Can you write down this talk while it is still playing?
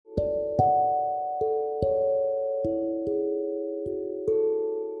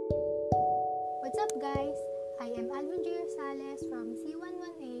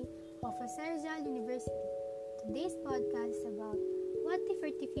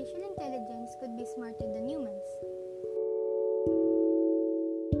artificial intelligence could be smarter than humans.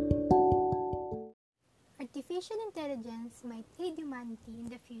 Artificial intelligence might aid humanity in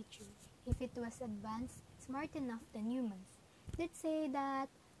the future if it was advanced, smart enough than humans. Let's say that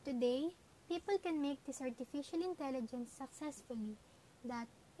today, people can make this artificial intelligence successfully, that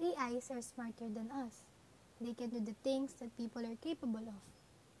AIs are smarter than us. They can do the things that people are capable of.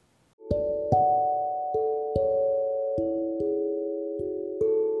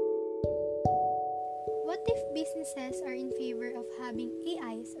 What if businesses are in favor of having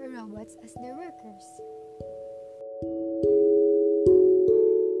AIs or robots as their workers?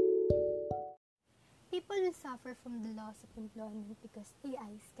 People will suffer from the loss of employment because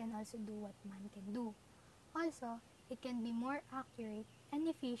AIs can also do what man can do. Also, it can be more accurate and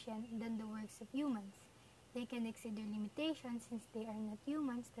efficient than the works of humans. They can exceed their limitations since they are not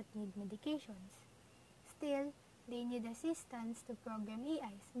humans that need medications. Still, they need assistance to program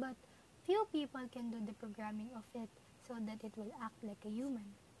AIs, but few people can do the programming of it so that it will act like a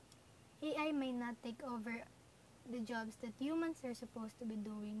human. AI may not take over the jobs that humans are supposed to be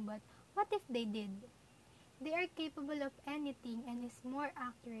doing, but what if they did? They are capable of anything and is more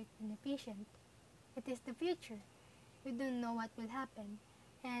accurate and efficient. It is the future. We don't know what will happen.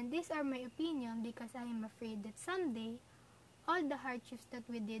 And these are my opinion because I am afraid that someday, all the hardships that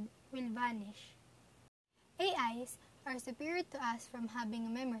we did will vanish. AIs are superior to us from having a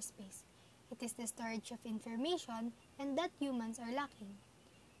memory space. It is the storage of information and that humans are lacking.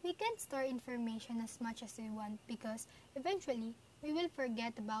 We can't store information as much as we want because eventually we will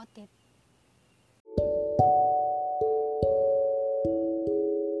forget about it.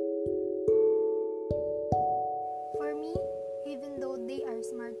 For me, even though they are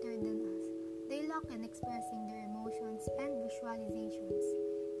smarter than us, they lack in expressing their emotions and visualizations.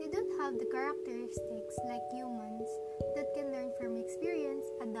 They don't have the characteristics like humans that can learn from experience,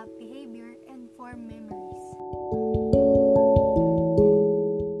 adapt behavior, and form memories.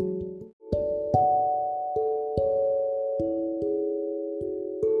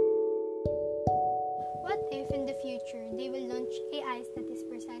 What if in the future they will launch AIs that is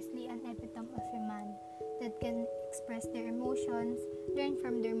precisely an epitome of a man that can express their emotions, learn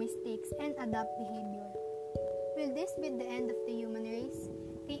from their mistakes, and adapt behavior? Will this be the end of the human race?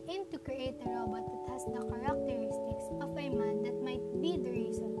 They aim to create a robot that has the characteristics of a man that might be the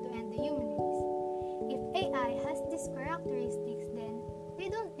reason to end the human race. If AI has these characteristics, then they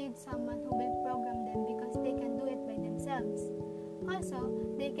don't need someone who will program them because they can do it by themselves. Also,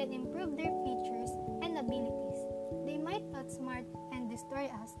 they can improve their features and abilities. They might outsmart and destroy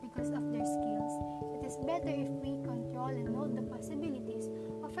us because of their skills. It is better if we control and know the possibilities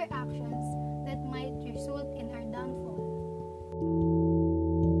of our actions that might result in our downfall.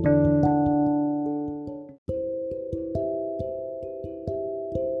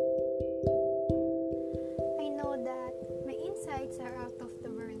 I know that my insights are out of the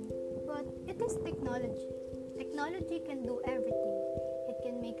world, but it is technology. Technology can do everything. It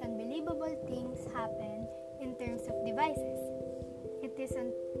can make unbelievable things happen in terms of devices.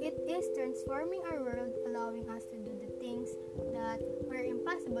 It is transforming our world, allowing us to do the things that were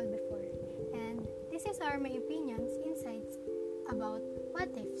impossible before. And this is my opinions, insights about what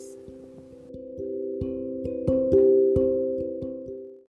ifs.